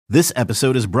This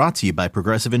episode is brought to you by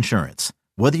Progressive Insurance.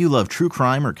 Whether you love true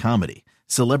crime or comedy,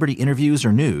 celebrity interviews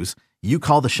or news, you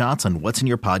call the shots on what's in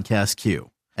your podcast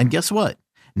queue. And guess what?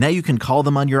 Now you can call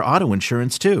them on your auto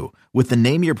insurance too with the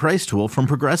Name Your Price tool from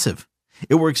Progressive.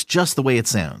 It works just the way it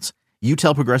sounds. You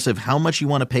tell Progressive how much you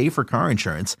want to pay for car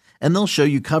insurance, and they'll show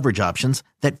you coverage options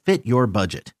that fit your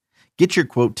budget. Get your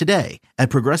quote today at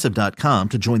Progressive.com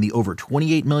to join the over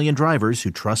 28 million drivers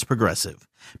who trust Progressive.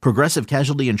 Progressive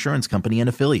Casualty Insurance Company and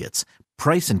Affiliates.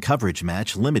 Price and coverage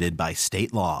match limited by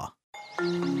state law.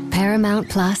 Paramount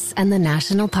Plus and the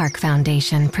National Park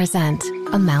Foundation present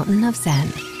A Mountain of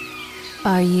Zen.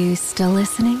 Are you still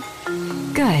listening?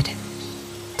 Good.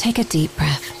 Take a deep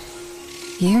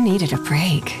breath. You needed a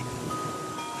break.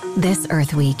 This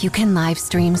Earth Week, you can live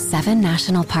stream 7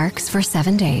 national parks for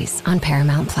 7 days on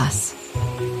Paramount Plus.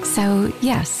 So,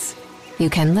 yes, you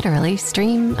can literally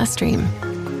stream a stream.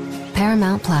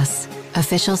 Paramount Plus,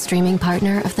 official streaming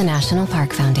partner of the National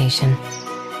Park Foundation.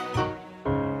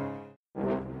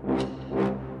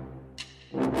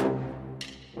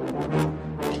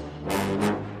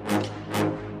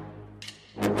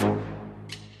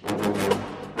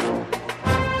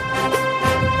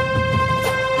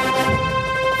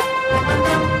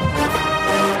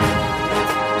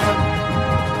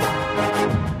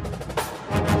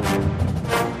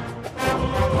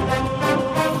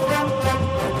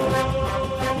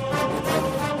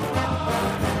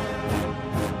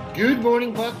 Good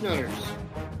morning, Bucknutters.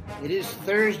 It is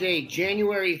Thursday,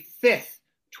 January 5th,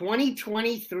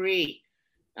 2023.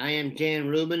 I am Dan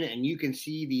Rubin, and you can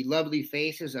see the lovely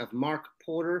faces of Mark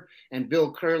Porter and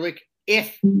Bill Kurlick.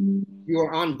 If you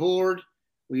are on board,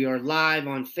 we are live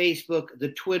on Facebook,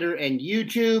 the Twitter, and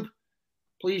YouTube.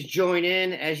 Please join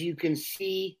in. As you can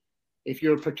see, if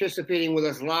you're participating with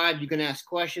us live, you can ask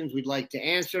questions. We'd like to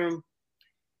answer them.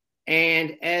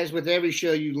 And as with every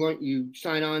show you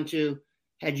sign on to,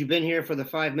 had you been here for the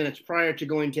 5 minutes prior to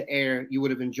going to air, you would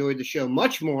have enjoyed the show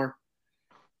much more.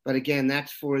 But again,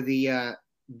 that's for the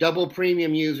double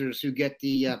premium users who get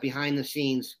the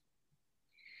behind-the-scenes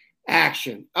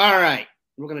action. All right,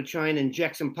 we're going to try and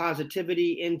inject some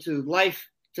positivity into life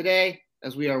today,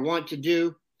 as we are wont to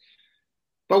do.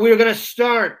 But we're going to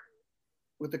start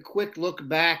with a quick look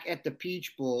back at the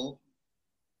Peach Bowl.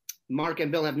 Mark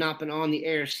and Bill have not been on the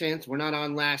air since. We're not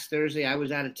on last Thursday. I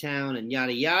was out of town and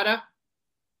yada, yada.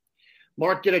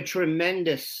 Mark did a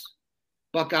tremendous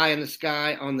Buckeye in the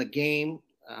Sky on the game.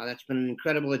 That's been an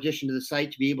incredible addition to the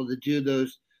site to be able to do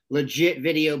those legit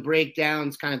video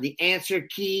breakdowns, kind of the answer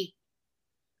key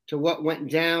to what went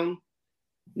down.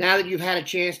 Now that you've had a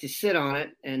chance to sit on it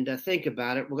and think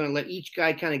about it, we're going to let each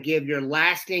guy kind of give your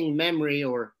lasting memory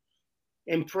or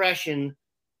impression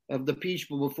of the Peach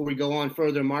Bowl before we go on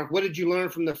further. Mark, what did you learn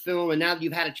from the film? And now that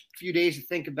you've had a few days to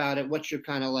think about it, what's your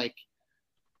kind of like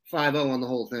 5-0 on the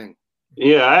whole thing?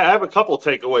 Yeah, I have a couple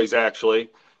takeaways, actually.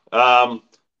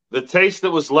 The taste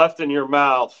that was left in your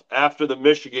mouth after the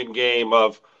Michigan game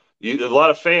a lot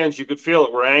of fans, you could feel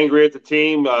it, were angry at the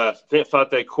team,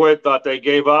 thought they quit, thought they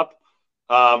gave up.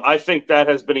 I think that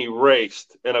has been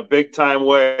erased in a big-time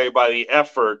way by the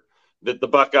effort that the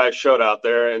Buckeyes showed out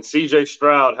there, and C.J.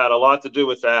 Stroud had a lot to do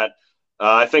with that.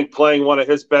 I think playing one of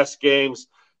his best games,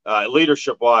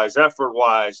 leadership-wise,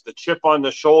 effort-wise, the chip on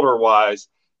the shoulder-wise,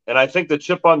 and I think the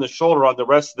chip on the shoulder on the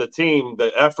rest of the team,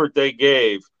 the effort they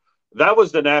gave, that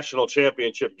was the national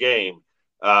championship game.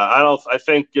 I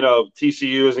think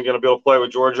TCU isn't going to be able to play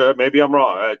with Georgia. Maybe I'm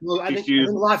wrong. I think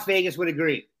Las Vegas would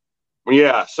agree.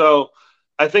 Yeah, so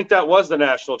I think that was the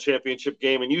national championship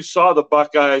game, and you saw the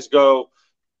Buckeyes go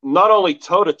not only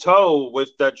toe-to-toe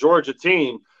with that Georgia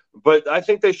team, but I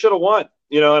think they should have won.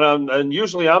 And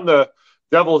usually I'm the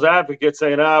devil's advocate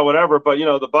saying, whatever. But,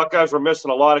 the Buckeyes were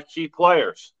missing a lot of key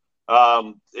players.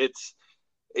 I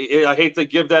hate to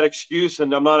give that excuse,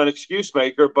 and I'm not an excuse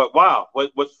maker, but wow,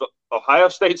 with Ohio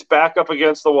State's back up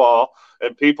against the wall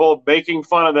and people making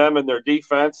fun of them and their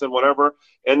defense and whatever,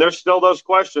 and there's still those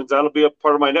questions. That'll be a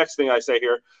part of my next thing I say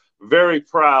here. Very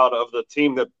proud of the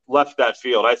team that left that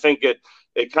field. I think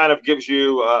it kind of gives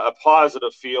you a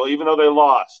positive feel, even though they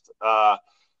lost.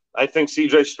 I think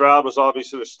C.J. Stroud was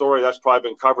obviously the story. That's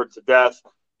probably been covered to death.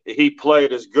 He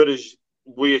played as good as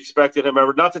we expected him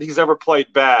ever. Not that he's ever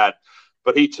played bad,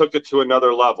 but he took it to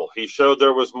another level. He showed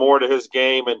there was more to his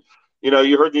game. And,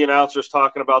 you heard the announcers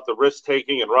talking about the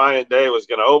risk-taking, and Ryan Day was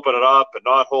going to open it up and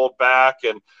not hold back.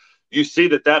 And you see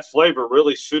that flavor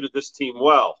really suited this team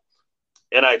well.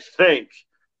 And I think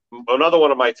another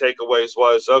one of my takeaways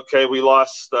was, okay, we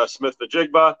lost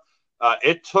Smith-Njigba.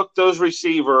 It took those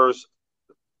receivers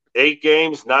 8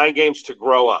 games, 9 games to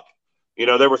grow up.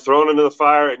 They were thrown into the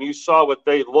fire, and you saw what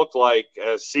they look like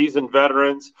as seasoned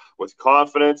veterans with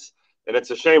confidence. And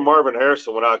it's a shame Marvin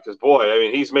Harrison went out because, boy, I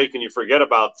mean, he's making you forget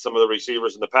about some of the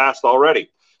receivers in the past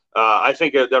already. I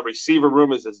think that receiver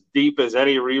room is as deep as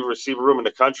any receiver room in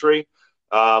the country.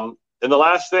 And the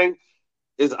last thing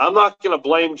is I'm not going to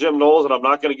blame Jim Knowles, and I'm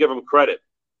not going to give him credit.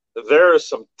 There is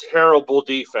some terrible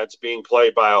defense being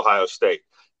played by Ohio State,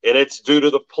 and it's due to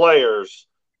the players,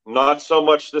 not so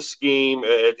much the scheme.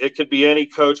 It could be any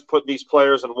coach putting these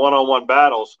players in one-on-one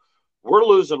battles. We're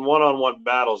losing one-on-one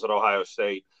battles at Ohio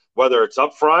State, whether it's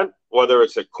up front, whether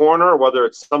it's at corner, whether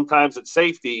it's sometimes at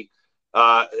safety,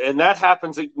 and that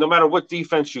happens no matter what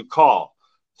defense you call.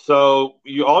 So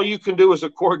all you can do as a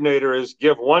coordinator is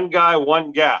give one guy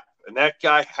one gap, and that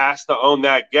guy has to own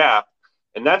that gap.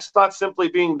 And that's not simply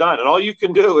being done. And all you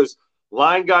can do is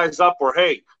line guys up where,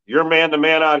 hey, you're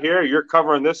man-to-man out here. You're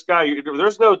covering this guy.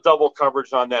 There's no double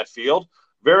coverage on that field.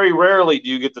 Very rarely do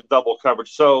you get the double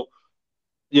coverage. So,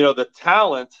 the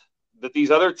talent that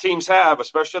these other teams have,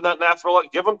 especially in that natural,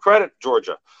 give them credit,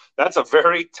 Georgia. That's a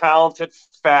very talented,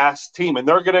 fast team. And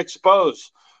they're going to expose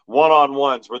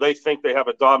one-on-ones where they think they have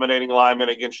a dominating lineman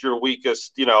against your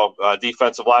weakest,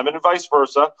 defensive lineman, and vice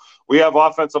versa. We have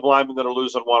offensive linemen that are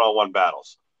losing one-on-one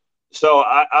battles. So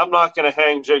I'm not going to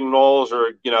hang Jim Knowles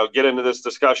or, get into this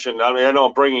discussion. I mean, I know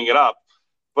I'm bringing it up,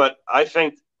 but I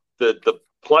think that the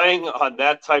playing on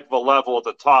that type of a level at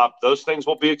the top, those things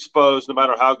will be exposed no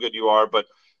matter how good you are. But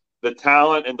the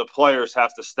talent and the players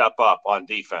have to step up on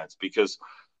defense because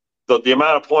the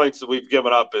amount of points that we've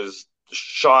given up is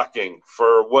shocking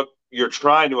for what you're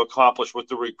trying to accomplish with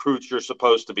the recruits you're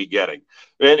supposed to be getting.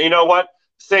 And you know what?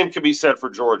 Same can be said for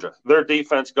Georgia. Their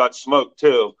defense got smoked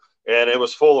too, and it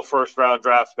was full of first-round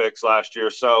draft picks last year.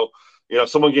 So,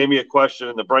 someone gave me a question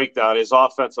in the breakdown. Is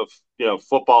offensive,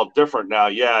 football different now?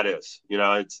 Yeah, it is.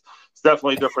 It's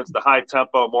definitely different. The high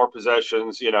tempo, more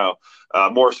possessions,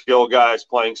 more skill guys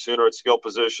playing sooner at skill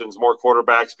positions, more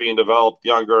quarterbacks being developed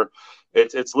younger.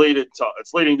 It's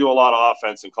leading to a lot of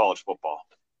offense in college football.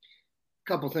 A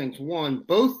couple things. One,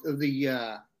 both of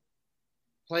the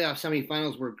playoff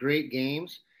semifinals were great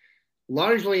games.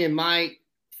 Largely, in my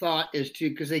thought, is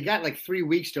because they got like 3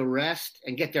 weeks to rest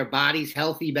and get their bodies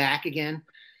healthy back again.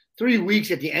 3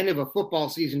 weeks at the end of a football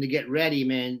season to get ready,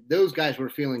 man. Those guys were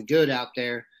feeling good out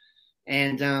there.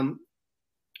 And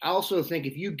I also think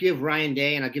if you give Ryan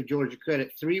Day, and I give Georgia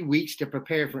credit, 3 weeks to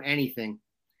prepare for anything,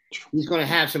 he's going to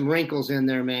have some wrinkles in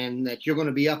there, man, that you're going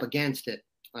to be up against it.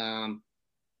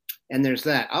 And there's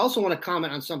that. I also want to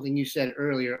comment on something you said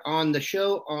earlier. On the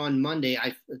show on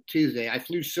Tuesday, I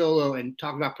flew solo and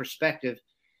talked about perspective.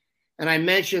 And I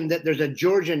mentioned that there's a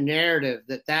Georgia narrative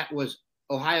that was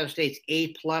Ohio State's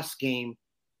A-plus game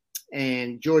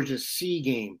and Georgia's C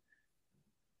game.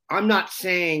 I'm not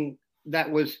saying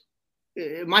that was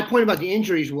 – my point about the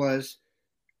injuries was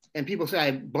 – and people say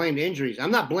I blamed injuries.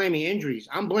 I'm not blaming injuries.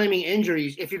 I'm blaming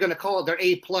injuries if you're going to call it their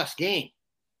A-plus game.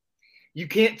 You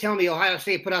can't tell me Ohio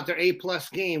State put out their A-plus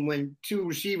game when two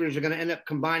receivers are going to end up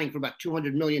combining for about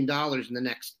 $200 million in the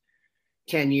next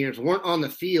 10 years, weren't on the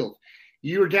field.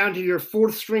 You were down to your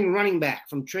fourth-string running back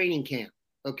from training camp,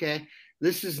 okay?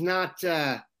 This is not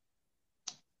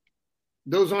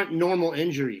those aren't normal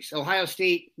injuries. Ohio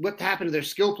State, what happened to their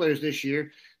skill players this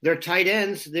year? Their tight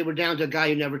ends, they were down to a guy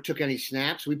who never took any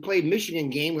snaps. We played Michigan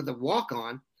game with a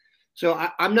walk-on. So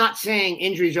I'm not saying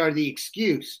injuries are the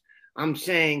excuse. I'm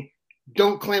saying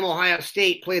don't claim Ohio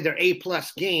State played their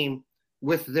A-plus game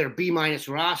with their B-minus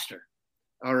roster.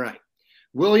 All right.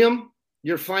 William,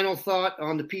 your final thought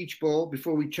on the Peach Bowl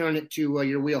before we turn it to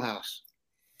your wheelhouse.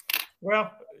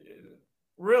 Well,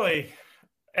 really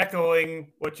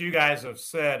echoing what you guys have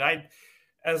said,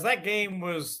 as that game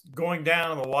was going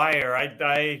down the wire,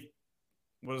 I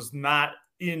was not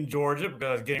in Georgia because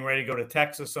I was getting ready to go to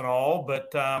Texas and all,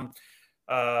 but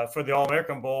for the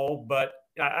All-American Bowl. But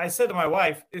I said to my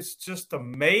wife, it's just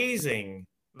amazing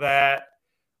that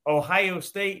Ohio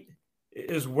State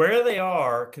is where they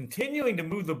are, continuing to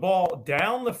move the ball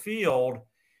down the field.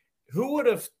 Who would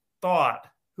have thought?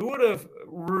 Who would have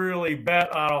really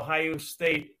bet on Ohio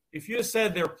State if you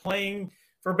said they're playing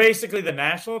for basically the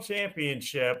national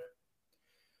championship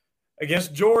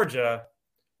against Georgia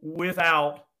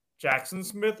without Jackson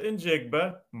Smith and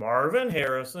Jigba, Marvin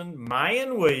Harrison,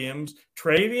 Mayan Williams,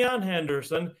 Travion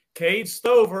Henderson, Cade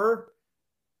Stover?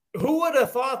 Who would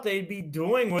have thought they'd be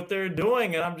doing what they're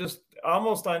doing? And I'm just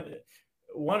almost on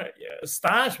one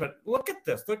astonishment. Look at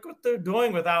this. Look what they're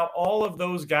doing without all of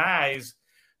those guys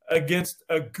against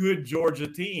a good Georgia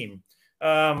team.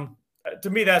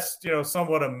 To me, that's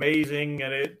somewhat amazing,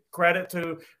 and credit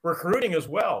to recruiting as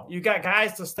well. You got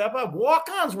guys to step up.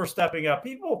 Walk-ons were stepping up.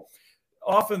 People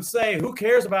often say, who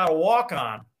cares about a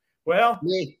walk-on? Well,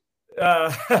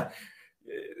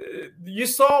 you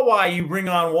saw why you bring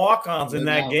on walk-ons in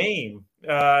that game.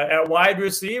 At wide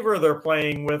receiver, they're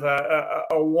playing with a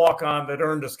walk-on that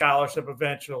earned a scholarship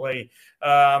eventually.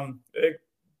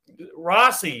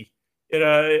 Rossi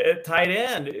at tight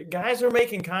end, guys are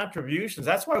making contributions.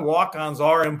 That's why walk-ons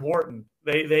are important.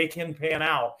 They can pan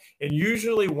out, and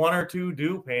usually one or two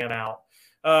do pan out.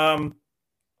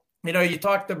 You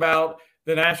talked about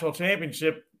the national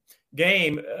championship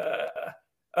game.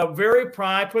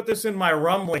 I put this in my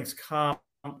rumblings column.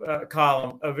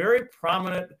 A very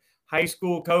prominent high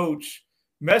school coach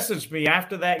messaged me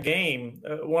after that game,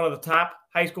 one of the top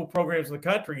high school programs in the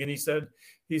country, and he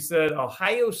said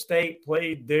Ohio State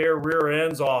played their rear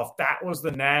ends off. That was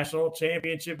the national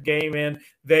championship game, and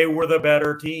they were the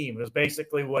better team, is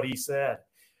basically what he said.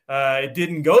 It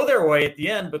didn't go their way at the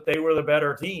end, but they were the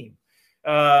better team.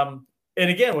 And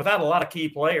again, without a lot of key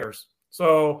players.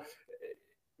 So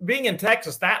being in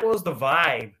Texas, that was the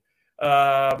vibe.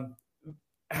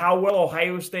 How well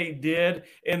Ohio State did.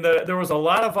 And there was a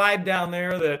lot of vibe down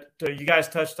there that you guys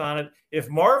touched on it. If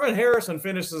Marvin Harrison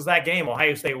finishes that game,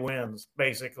 Ohio State wins,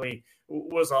 basically,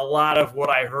 was a lot of what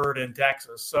I heard in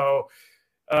Texas. So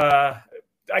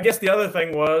I guess the other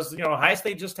thing was, Ohio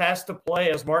State just has to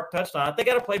play, as Mark touched on it, they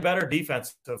got to play better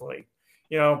defensively.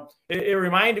 It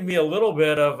reminded me a little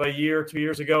bit of a year or 2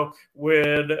 years ago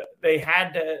when they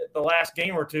had to, the last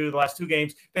two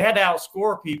games, they had to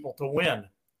outscore people to win.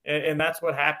 And that's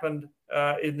what happened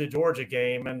in the Georgia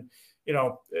game. And,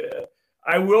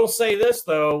 I will say this,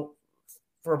 though,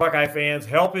 for Buckeye fans,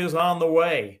 help is on the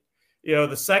way.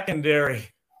 The secondary,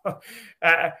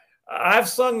 I've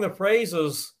sung the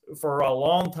praises for a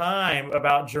long time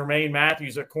about Jermaine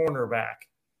Matthews at cornerback.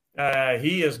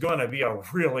 He is going to be a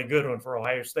really good one for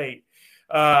Ohio State.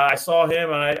 I saw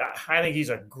him, and I think he's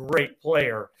a great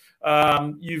player.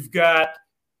 You've got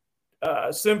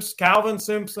Calvin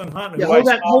Simpson-Hunt.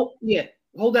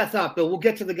 Hold that thought, Bill. We'll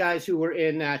get to the guys who were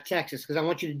in Texas because I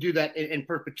want you to do that in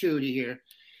perpetuity here.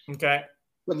 Okay.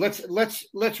 But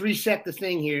let's reset the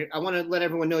thing here. I want to let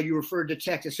everyone know you referred to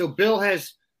Texas. So Bill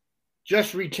has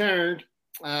just returned.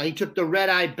 He took the red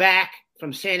eye back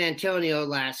from San Antonio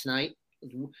last night.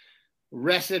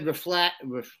 Rested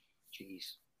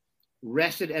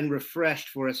and refreshed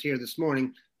for us here this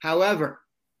morning. However,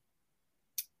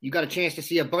 you got a chance to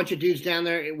see a bunch of dudes down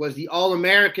there. It was the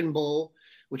All-American Bowl,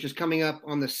 which is coming up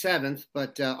on the 7th.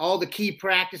 But all the key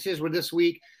practices were this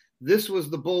week. This was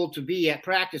the bowl to be at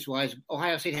practice-wise.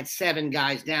 Ohio State had 7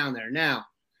 guys down there. Now,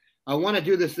 I want to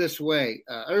do this way.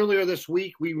 Earlier this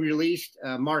week, we released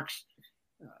Mark's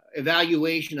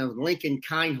evaluation of Lincoln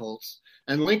Kienholz.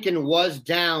 And Lincoln was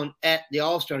down at the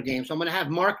All-Star game. So I'm going to have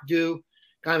Mark do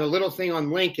kind of a little thing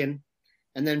on Lincoln.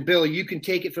 And then, Bill, you can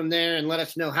take it from there and let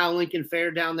us know how Lincoln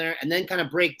fared down there. And then kind of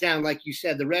break down, like you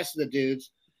said, the rest of the dudes.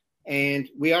 And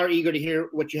we are eager to hear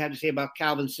what you have to say about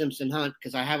Calvin Simpson-Hunt,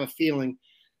 because I have a feeling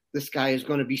this guy is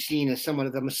going to be seen as somewhat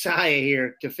of the messiah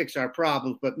here to fix our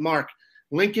problems. But, Mark,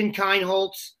 Lincoln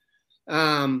Kienholz,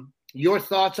 your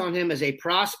thoughts on him as a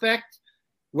prospect,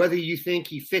 whether you think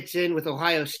he fits in with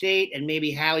Ohio State and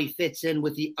maybe how he fits in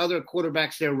with the other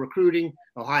quarterbacks they're recruiting,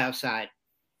 Ohio side.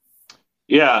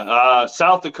 Yeah,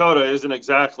 South Dakota isn't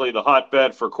exactly the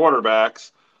hotbed for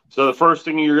quarterbacks. So the first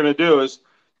thing you're going to do is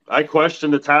I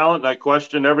question the talent and I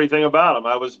question everything about him.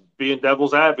 I was being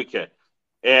devil's advocate.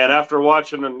 And after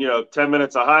watching, 10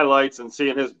 minutes of highlights and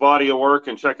seeing his body of work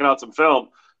and checking out some film,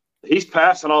 he's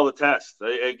passing all the tests.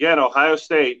 Again, Ohio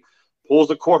State pulls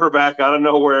a quarterback out of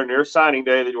nowhere near signing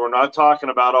day that we're not talking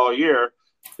about all year,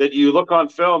 that you look on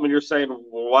film and you're saying,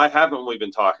 well, why haven't we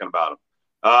been talking about him?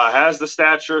 Has the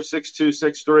stature, 6'2",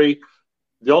 6'3".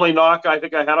 The only knock I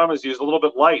think I had on him is he's a little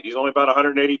bit light. He's only about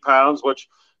 180 pounds, which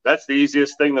that's the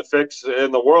easiest thing to fix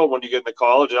in the world when you get into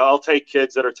college. I'll take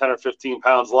kids that are 10 or 15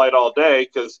 pounds light all day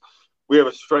because we have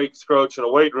a straight coach in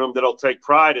a weight room that'll take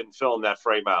pride in filling that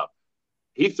frame out.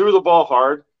 He threw the ball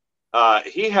hard.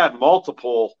 He had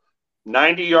multiple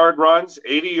 90-yard runs,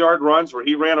 80-yard runs where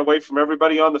he ran away from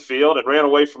everybody on the field and ran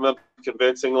away from them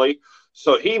convincingly.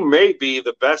 So he may be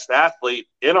the best athlete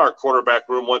in our quarterback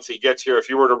room once he gets here. If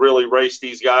you were to really race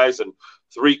these guys and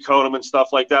three-cone them and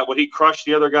stuff like that, would he crush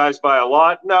the other guys by a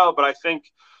lot? No, but I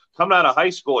think coming out of high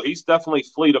school, he's definitely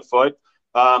fleet of foot.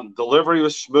 Delivery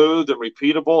was smooth and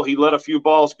repeatable. He let a few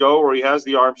balls go where he has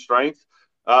the arm strength.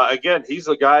 Again, he's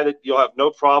a guy that you'll have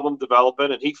no problem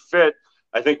developing, and he fit,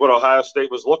 I think, what Ohio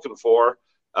State was looking for.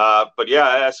 But,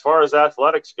 yeah, as far as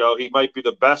athletics go, he might be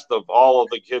the best of all of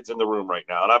the kids in the room right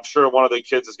now. And I'm sure one of the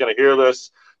kids is going to hear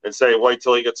this and say, wait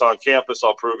till he gets on campus,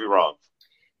 I'll prove you wrong.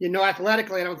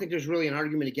 Athletically, I don't think there's really an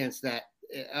argument against that.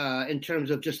 in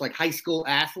terms of just like high school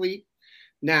athlete.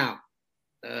 Now,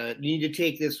 you need to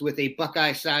take this with a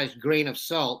Buckeye-sized grain of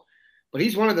salt, but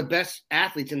he's one of the best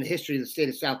athletes in the history of the state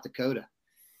of South Dakota.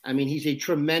 I mean, he's a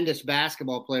tremendous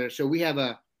basketball player. So we have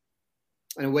a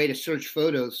way to search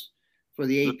photos for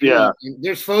the AP. Yeah. And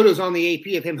there's photos on the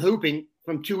AP of him hooping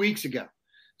from 2 weeks ago.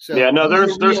 So yeah, no,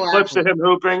 there's clips athlete. of him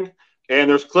hooping, and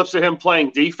there's clips of him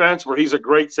playing defense where he's a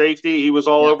great safety. He was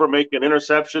all over making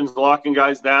interceptions, locking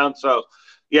guys down. So,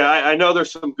 yeah, I know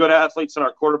there's some good athletes in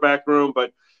our quarterback room,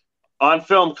 but on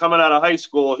film coming out of high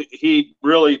school, he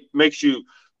really makes you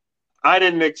 – I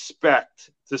didn't expect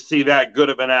to see that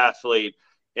good of an athlete,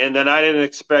 and then I didn't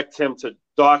expect him to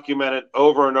document it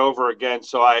over and over again,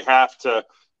 so I have to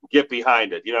get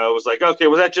behind it. You know, it was like, okay,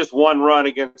 was that just one run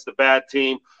against a bad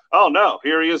team? Oh, no,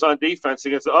 here he is on defense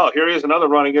against – here he is another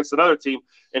run against another team,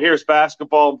 and here's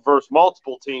basketball versus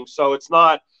multiple teams. So it's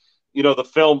not, the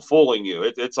film fooling you.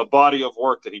 It's a body of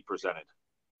work that he presented.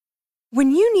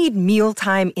 When you need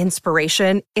mealtime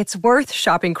inspiration, it's worth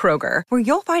shopping Kroger, where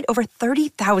you'll find over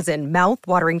 30,000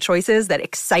 mouth-watering choices that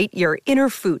excite your inner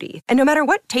foodie. And no matter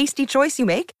what tasty choice you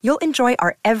make, you'll enjoy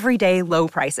our everyday low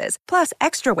prices, plus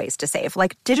extra ways to save,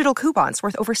 like digital coupons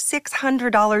worth over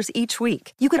 $600 each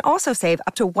week. You can also save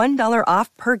up to $1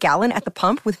 off per gallon at the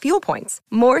pump with fuel points.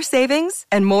 More savings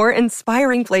and more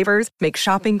inspiring flavors make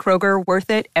shopping Kroger worth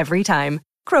it every time.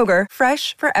 Kroger,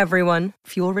 fresh for everyone.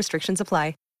 Fuel restrictions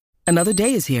apply. Another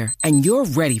day is here, and you're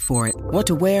ready for it. What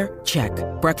to wear? Check.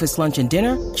 Breakfast, lunch, and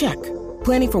dinner? Check.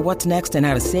 Planning for what's next and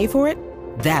how to save for it?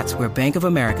 That's where Bank of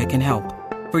America can help.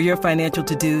 For your financial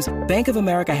to-dos, Bank of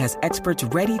America has experts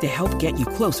ready to help get you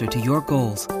closer to your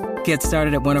goals. Get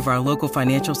started at one of our local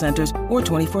financial centers or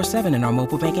 24/7 in our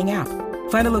mobile banking app.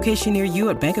 Find a location near you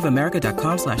at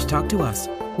bankofamerica.com/talktous.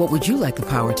 What would you like the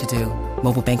power to do?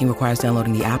 Mobile banking requires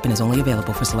downloading the app and is only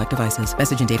available for select devices.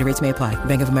 Message and data rates may apply.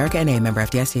 Bank of America NA, member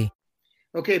FDIC.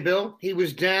 Okay, Bill, he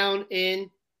was down in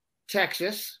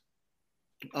Texas.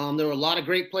 There were a lot of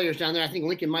great players down there. I think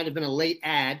Lincoln might have been a late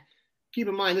ad. Keep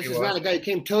in mind, this is not a guy who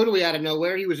came totally out of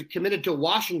nowhere. He was committed to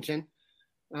Washington.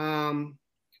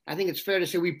 I think it's fair to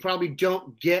say we probably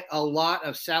don't get a lot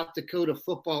of South Dakota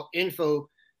football info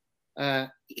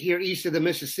here east of the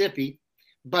Mississippi.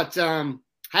 But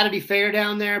how did he fare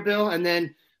down there, Bill? And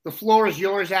then the floor is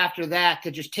yours after that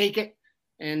to just take it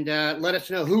and let us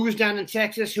know who was down in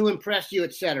Texas, who impressed you,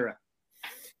 et cetera.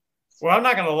 Well, I'm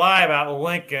not going to lie about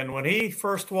Lincoln. When he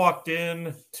first walked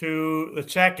in to the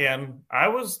check-in, I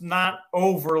was not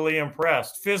overly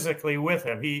impressed physically with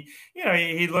him. He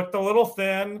looked a little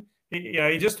thin.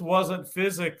 He just wasn't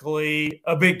physically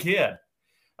a big kid.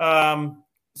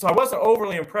 So I wasn't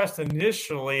overly impressed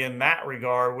initially in that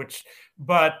regard,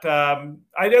 but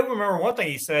I do remember one thing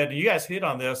he said, and you guys hit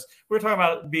on this. We were talking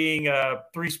about being a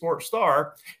three-sport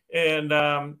star, and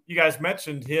you guys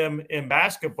mentioned him in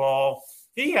basketball.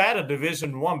 He had a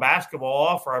Division I basketball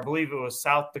offer. I believe it was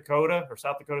South Dakota,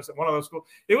 one of those schools.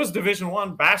 It was Division I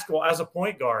basketball as a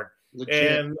point guard.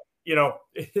 Legit. And,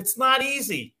 it's not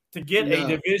easy to get a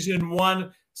Division I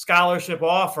scholarship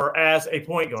offer as a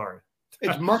point guard.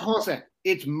 It's much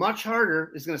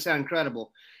harder. It's going to sound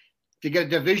incredible to get a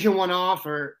Division I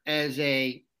offer as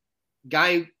a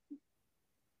guy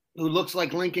who looks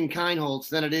like Lincoln Kienholz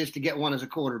than it is to get one as a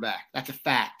quarterback. That's a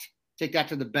fact. Take that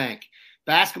to the bank.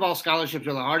 Basketball scholarships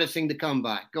are the hardest thing to come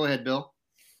by. Go ahead, Bill.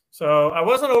 So I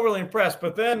wasn't overly impressed,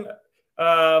 but then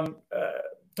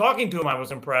talking to him, I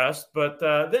was impressed. But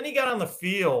then he got on the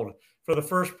field for the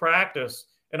first practice,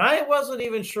 and I wasn't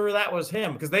even sure that was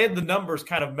him because they had the numbers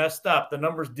kind of messed up. The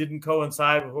numbers didn't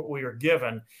coincide with what we were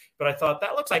given. But I thought,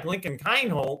 that looks like Lincoln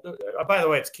Kienholz. By the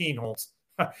way, it's Kienholz.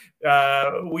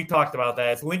 We talked about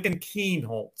that. It's Lincoln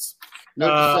Kienholz.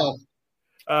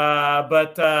 I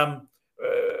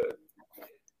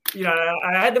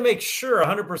had to make sure,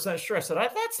 100% sure. I said,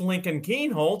 that's Lincoln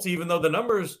Kienholz, even though the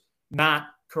number's not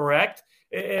correct.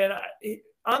 And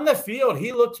on the field,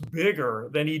 he looks bigger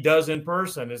than he does in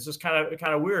person. It's just kind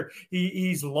of weird.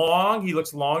 He's long. He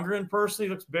looks longer in person. He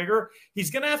looks bigger.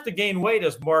 He's going to have to gain weight,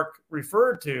 as Mark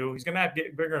referred to. He's going to have to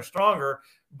get bigger and stronger.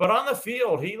 But on the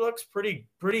field, he looks pretty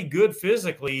good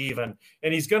physically even,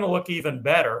 and he's going to look even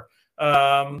better.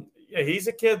 He's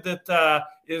a kid that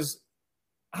is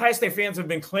 – Ohio State fans have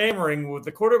been clamoring with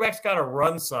the quarterback's got to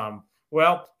run some.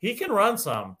 Well, he can run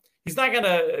some. He's not going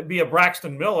to be a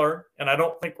Braxton Miller, and I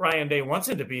don't think Ryan Day wants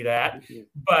him to be that,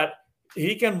 but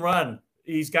he can run.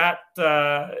 He's got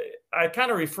I kind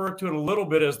of refer to it a little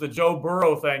bit as the Joe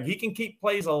Burrow thing. He can keep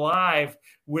plays alive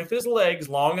with his legs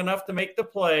long enough to make the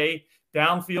play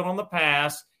downfield on the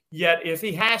pass, yet if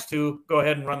he has to, go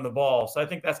ahead and run the ball. So I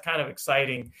think that's kind of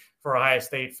exciting for Ohio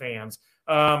State fans.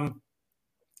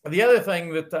 the other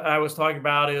thing that I was talking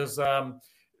about is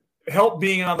help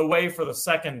being on the way for the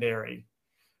secondary.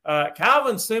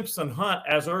 Calvin Simpson-Hunt,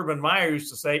 as Urban Meyer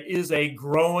used to say, is a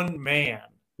growing man.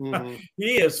 Mm-hmm.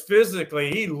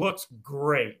 He looks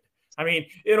great. I mean,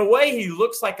 in a way, he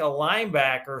looks like a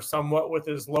linebacker somewhat with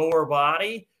his lower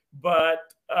body, but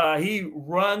he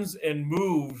runs and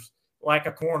moves like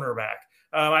a cornerback.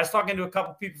 I was talking to a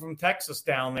couple people from Texas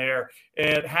down there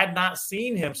and had not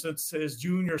seen him since his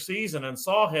junior season and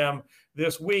saw him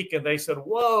this week. And they said,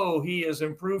 whoa, he has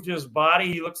improved his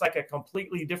body. He looks like a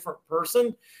completely different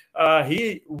person.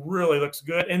 He really looks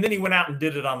good. And then he went out and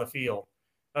did it on the field.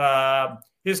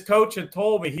 His coach had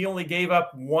told me he only gave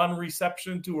up one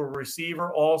reception to a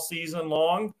receiver all season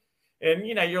long. And,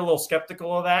 you're a little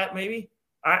skeptical of that maybe.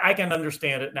 I can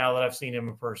understand it now that I've seen him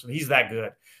in person. He's that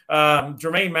good.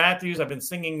 Jermaine Matthews, I've been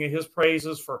singing his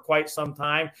praises for quite some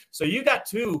time. So you got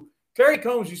two. Kerry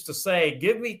Combs used to say,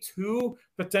 give me two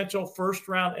potential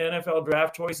first-round NFL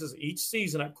draft choices each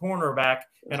season at cornerback,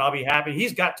 and I'll be happy.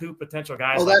 He's got two potential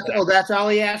guys. That's all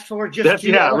he asked for? Just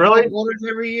two really?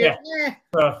 Every year?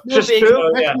 Yeah. Just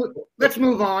two? Let's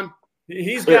move on.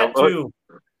 He's got two.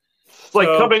 It's like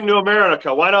coming to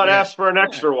America. Why not ask for an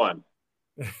extra one?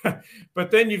 But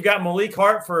then you've got Malik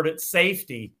Hartford at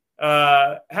safety.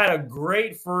 Had a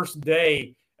great first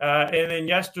day, and then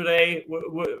yesterday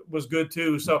was good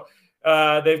too. So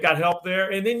they've got help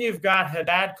there. And then you've got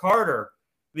Haddad Carter,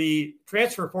 the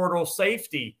transfer portal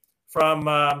safety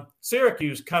from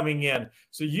Syracuse, coming in.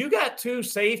 So you got two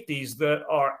safeties that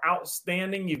are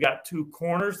outstanding. You've got two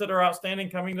corners that are outstanding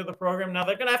coming to the program. Now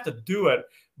they're going to have to do it,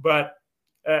 but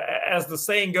as the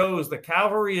saying goes, the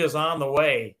cavalry is on the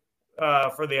way.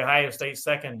 For the Ohio State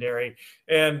secondary.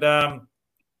 And,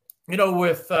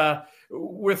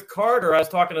 with Carter, I was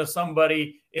talking to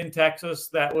somebody in Texas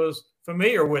that was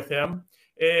familiar with him.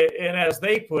 And as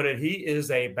they put it, he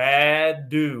is a bad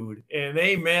dude. And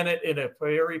they meant it in a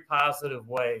very positive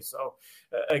way. So,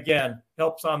 again,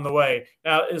 helps on the way.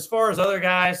 Now, as far as other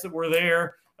guys that were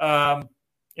there,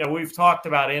 we've talked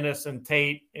about Ennis and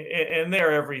Tate, and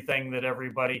they're everything that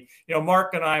everybody,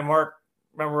 Mark,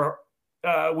 remember,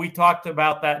 we talked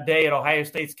about that day at Ohio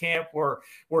State's camp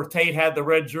where Tate had the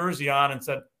red jersey on and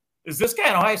said, is this guy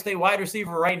an Ohio State wide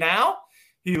receiver right now?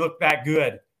 He looked that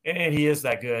good, and he is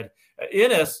that good.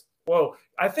 Ennis,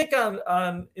 I think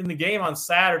in the game on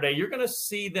Saturday, you're going to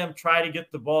see them try to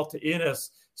get the ball to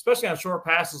Ennis, especially on short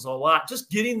passes a lot,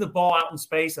 just getting the ball out in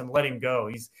space and let him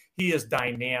go. He is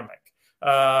dynamic.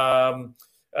 The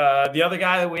other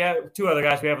guy that we have, two other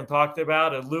guys we haven't talked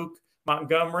about, Luke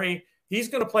Montgomery. He's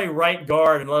going to play right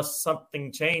guard unless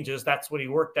something changes. That's what he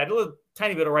worked at. A little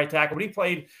tiny bit of right tackle, but he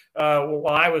played while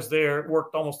I was there,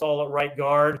 worked almost all at right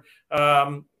guard.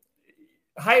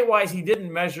 Height-wise, he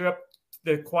didn't measure up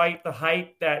quite the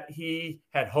height that he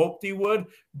had hoped he would.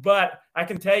 But I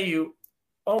can tell you,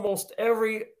 almost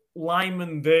every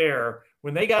lineman there,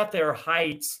 when they got their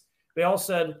heights, they all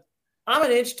said, I'm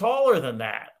an inch taller than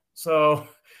that. So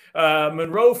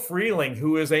Monroe Freeling,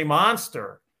 who is a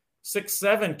monster,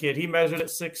 6'7" kid. He measured at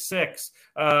 6'6".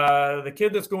 The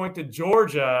kid that's going to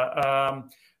Georgia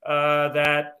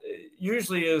that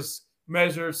usually is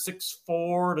measured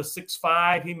 6'4" to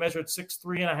 6'5". He measured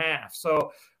 6'3.5".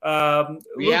 So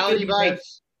reality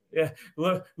bites.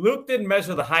 Luke didn't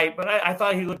measure the height, but I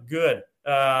thought he looked good.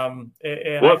 And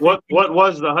what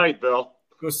was the height, Bill?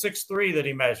 It was 6'3" that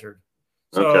he measured.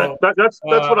 So, okay, that's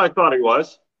what I thought he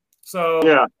was. So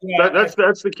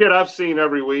that's the kid I've seen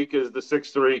every week is the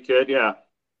 6'3" kid. Yeah.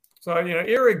 So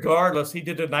irregardless, he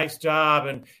did a nice job,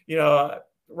 and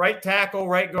right tackle,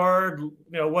 right guard,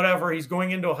 whatever. He's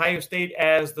going into Ohio State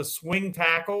as the swing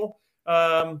tackle.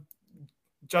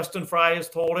 Justin Fry has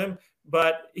told him,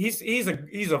 but he's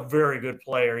a very good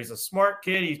player. He's a smart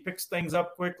kid. He picks things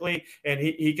up quickly, and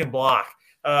he can block.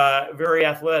 Very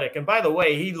athletic, and by the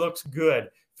way, he looks good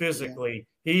physically.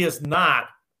 Yeah. He is not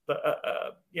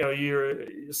your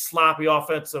sloppy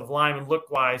offensive lineman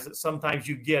look-wise that sometimes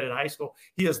you get in high school.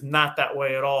 He is not that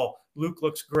way at all. Luke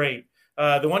looks great.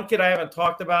 The one kid I haven't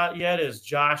talked about yet is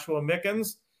Joshua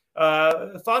Mickens.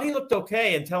 Thought he looked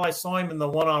okay until I saw him in the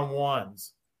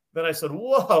one-on-ones. Then I said,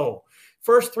 whoa,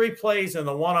 first 3 plays in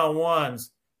the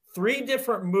one-on-ones, 3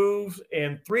 different moves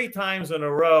and 3 times in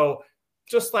a row,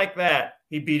 just like that,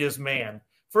 he beat his man.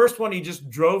 First one, he just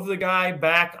drove the guy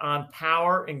back on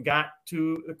power and got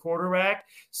to the quarterback.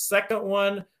 Second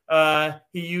one,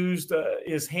 he used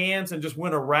his hands and just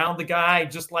went around the guy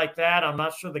just like that. I'm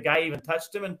not sure the guy even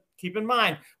touched him. And keep in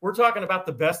mind, we're talking about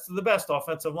the best of the best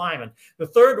offensive linemen. The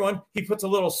third one, he puts a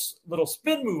little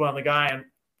spin move on the guy and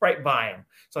right by him.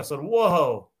 So I said,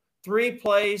 whoa, 3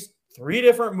 plays, 3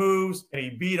 different moves, and he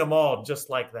beat them all just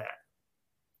like that.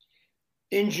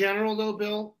 In general, though,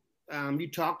 Bill, you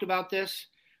talked about this.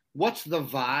 What's the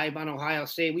vibe on Ohio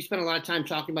State? We spent a lot of time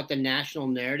talking about the national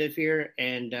narrative here,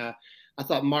 and I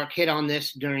thought Mark hit on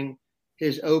this during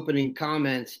his opening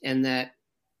comments, and that,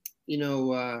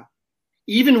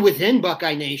 even within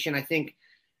Buckeye Nation, I think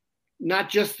not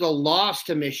just the loss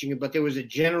to Michigan, but there was a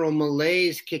general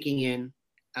malaise kicking in.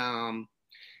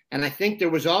 And I think there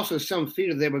was also some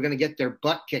fear they were going to get their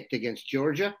butt kicked against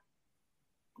Georgia.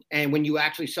 And when you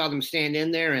actually saw them stand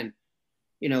in there and,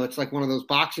 it's like one of those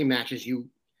boxing matches,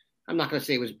 I'm not going to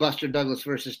say it was Buster Douglas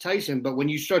versus Tyson, but when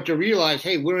you start to realize,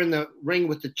 hey, we're in the ring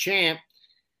with the champ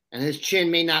and his chin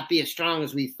may not be as strong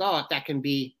as we thought, that can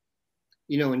be,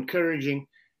 encouraging.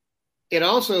 It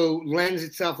also lends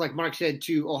itself, like Mark said,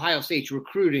 to Ohio State's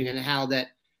recruiting and how that,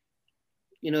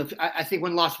 I think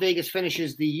when Las Vegas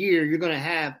finishes the year,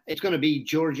 it's going to be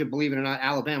Georgia, believe it or not,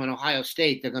 Alabama and Ohio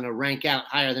State. They're going to rank out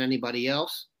higher than anybody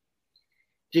else.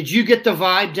 Did you get the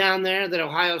vibe down there that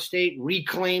Ohio State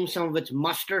reclaimed some of its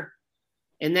muster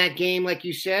in that game, like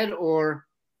you said, or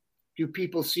do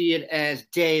people see it as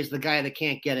Day is the guy that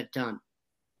can't get it done?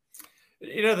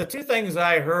 The 2 things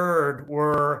I heard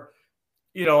were,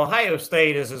 Ohio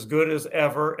State is as good as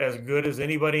ever, as good as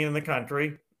anybody in the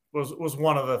country was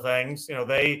one of the things.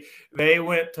 They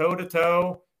went toe to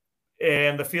toe,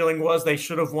 and the feeling was they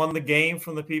should have won the game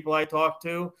from the people I talked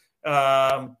to,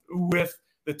 with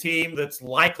the team that's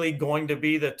likely going to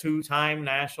be the 2-time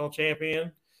national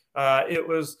champion. I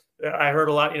heard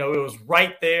a lot, it was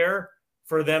right there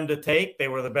for them to take. They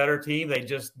were the better team. They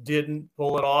just didn't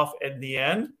pull it off in the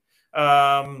end.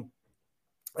 And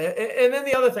then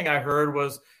the other thing I heard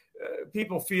was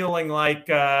people feeling like,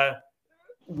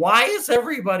 why is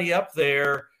everybody up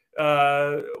there?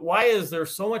 Why is there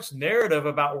so much narrative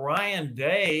about Ryan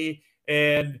Day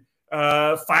and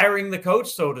firing the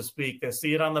coach, so to speak? They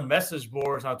see it on the message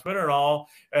boards on Twitter and all.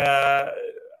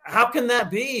 How can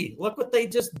that be? Look what they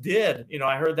just did.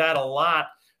 I heard that a lot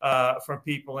from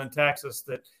people in Texas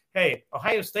that, hey,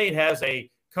 Ohio State has a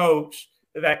coach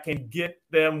that can get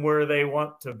them where they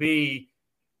want to be.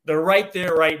 They're right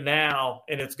there right now,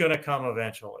 and it's going to come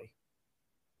eventually.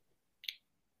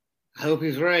 I hope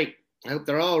he's right. I hope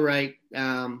they're all right.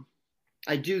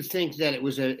 I do think that it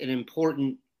was an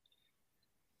important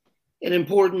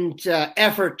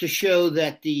effort to show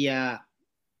that the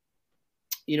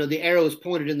arrow is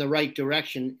pointed in the right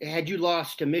direction. Had you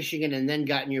lost to Michigan and then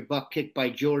gotten your butt kicked by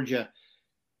Georgia,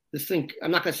 I'm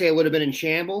not going to say it would have been in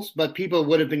shambles, but people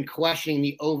would have been questioning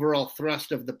the overall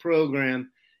thrust of the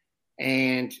program.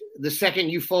 And the second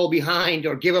you fall behind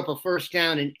or give up a first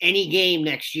down in any game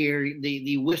next year,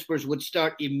 the whispers would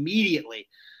start immediately.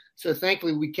 So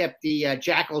thankfully we kept the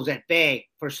Jackals at bay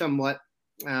for somewhat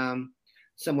time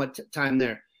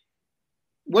there.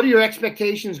 What are your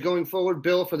expectations going forward,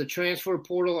 Bill, for the transfer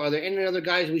portal? Are there any other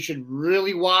guys we should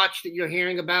really watch that you're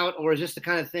hearing about? Or is this the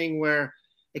kind of thing where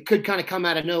it could kind of come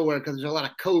out of nowhere because there's a lot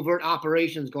of covert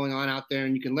operations going on out there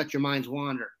and you can let your minds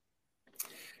wander?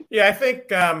 Yeah, I think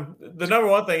the number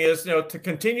one thing is, to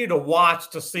continue to watch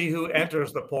to see who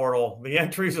enters the portal. The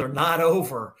entries are not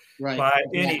over by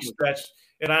any stretch.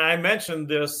 And I mentioned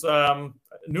this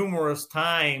numerous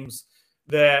times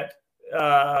that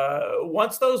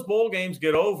once those bowl games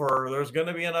get over, there's going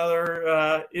to be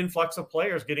another influx of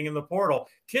players getting in the portal.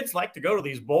 Kids like to go to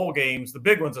these bowl games, the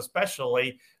big ones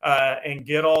especially, and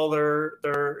get all their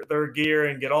gear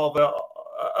and get all the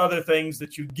other things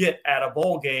that you get at a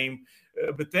bowl game.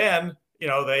 But then,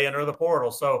 they enter the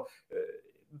portal. So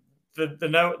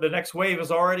the next wave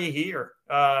is already here,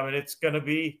 and it's going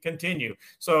to continue.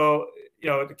 So,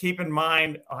 to keep in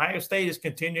mind, Ohio State is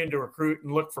continuing to recruit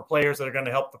and look for players that are going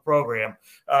to help the program.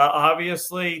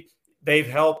 Obviously, they've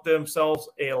helped themselves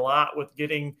a lot with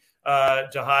getting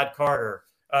Jihad Carter.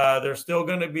 They're still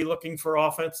going to be looking for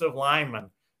offensive linemen.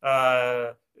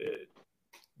 The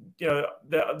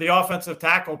offensive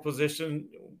tackle position,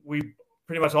 we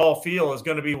pretty much all feel is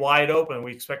going to be wide open.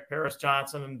 We expect Paris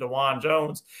Johnson and DeJuan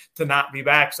Jones to not be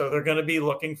back. So they're going to be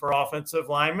looking for offensive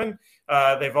linemen.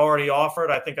 They've already offered,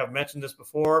 I think I've mentioned this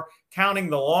before, counting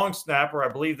the long snapper, I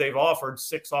believe they've offered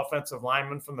 6 offensive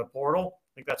linemen from the portal.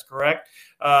 I think that's correct.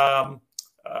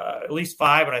 At least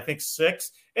 5, and I think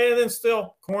 6. And then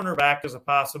still cornerback is a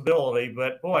possibility.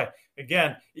 But boy,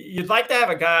 again, you'd like to have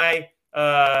a guy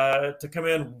to come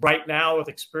in right now with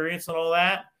experience and all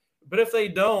that. But if they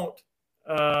don't,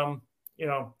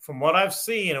 from what I've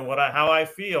seen and how I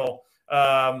feel,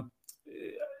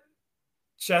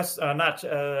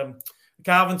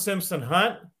 Calvin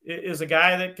Simpson-Hunt is a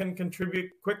guy that can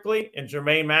contribute quickly, and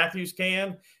Jermaine Matthews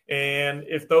can. And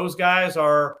if those guys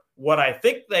are what I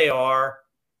think they are,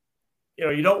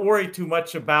 you don't worry too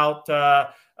much about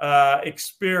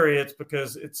experience,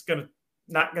 because it's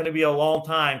not going to be a long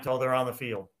time till they're on the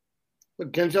field.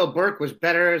 But Denzel Burke was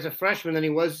better as a freshman than he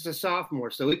was as a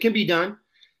sophomore, so it can be done.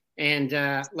 And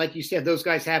like you said, those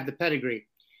guys have the pedigree.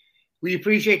 We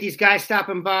appreciate these guys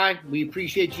stopping by. We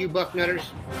appreciate you, Bucknutters.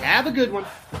 Have a good one.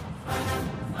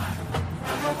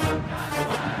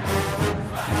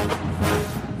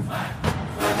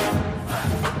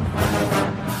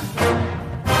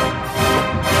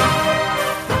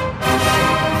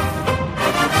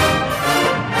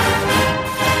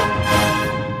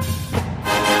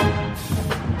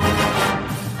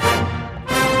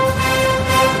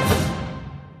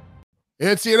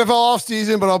 It's the NFL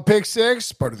offseason, but on Pick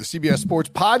Six, part of the CBS Sports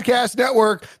Podcast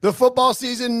Network, the football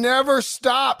season never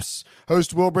stops.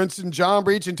 Host Will Brinson, John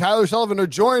Breach, and Tyler Sullivan are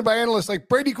joined by analysts like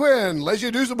Brady Quinn,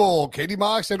 Lesia Dusable, Katie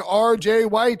Mox, and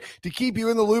RJ White to keep you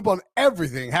in the loop on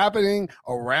everything happening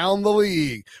around the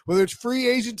league. Whether it's free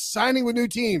agents signing with new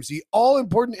teams, the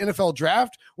all-important NFL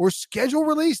draft, or schedule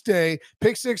release day,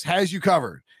 Pick Six has you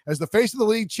covered. As the face of the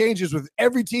league changes with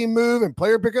every team move and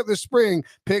player pickup this spring,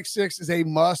 Pick Six is a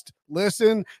must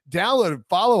listen. Download and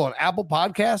follow on Apple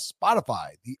Podcasts,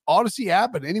 Spotify, the Odyssey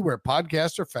app, and anywhere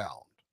podcasts are found.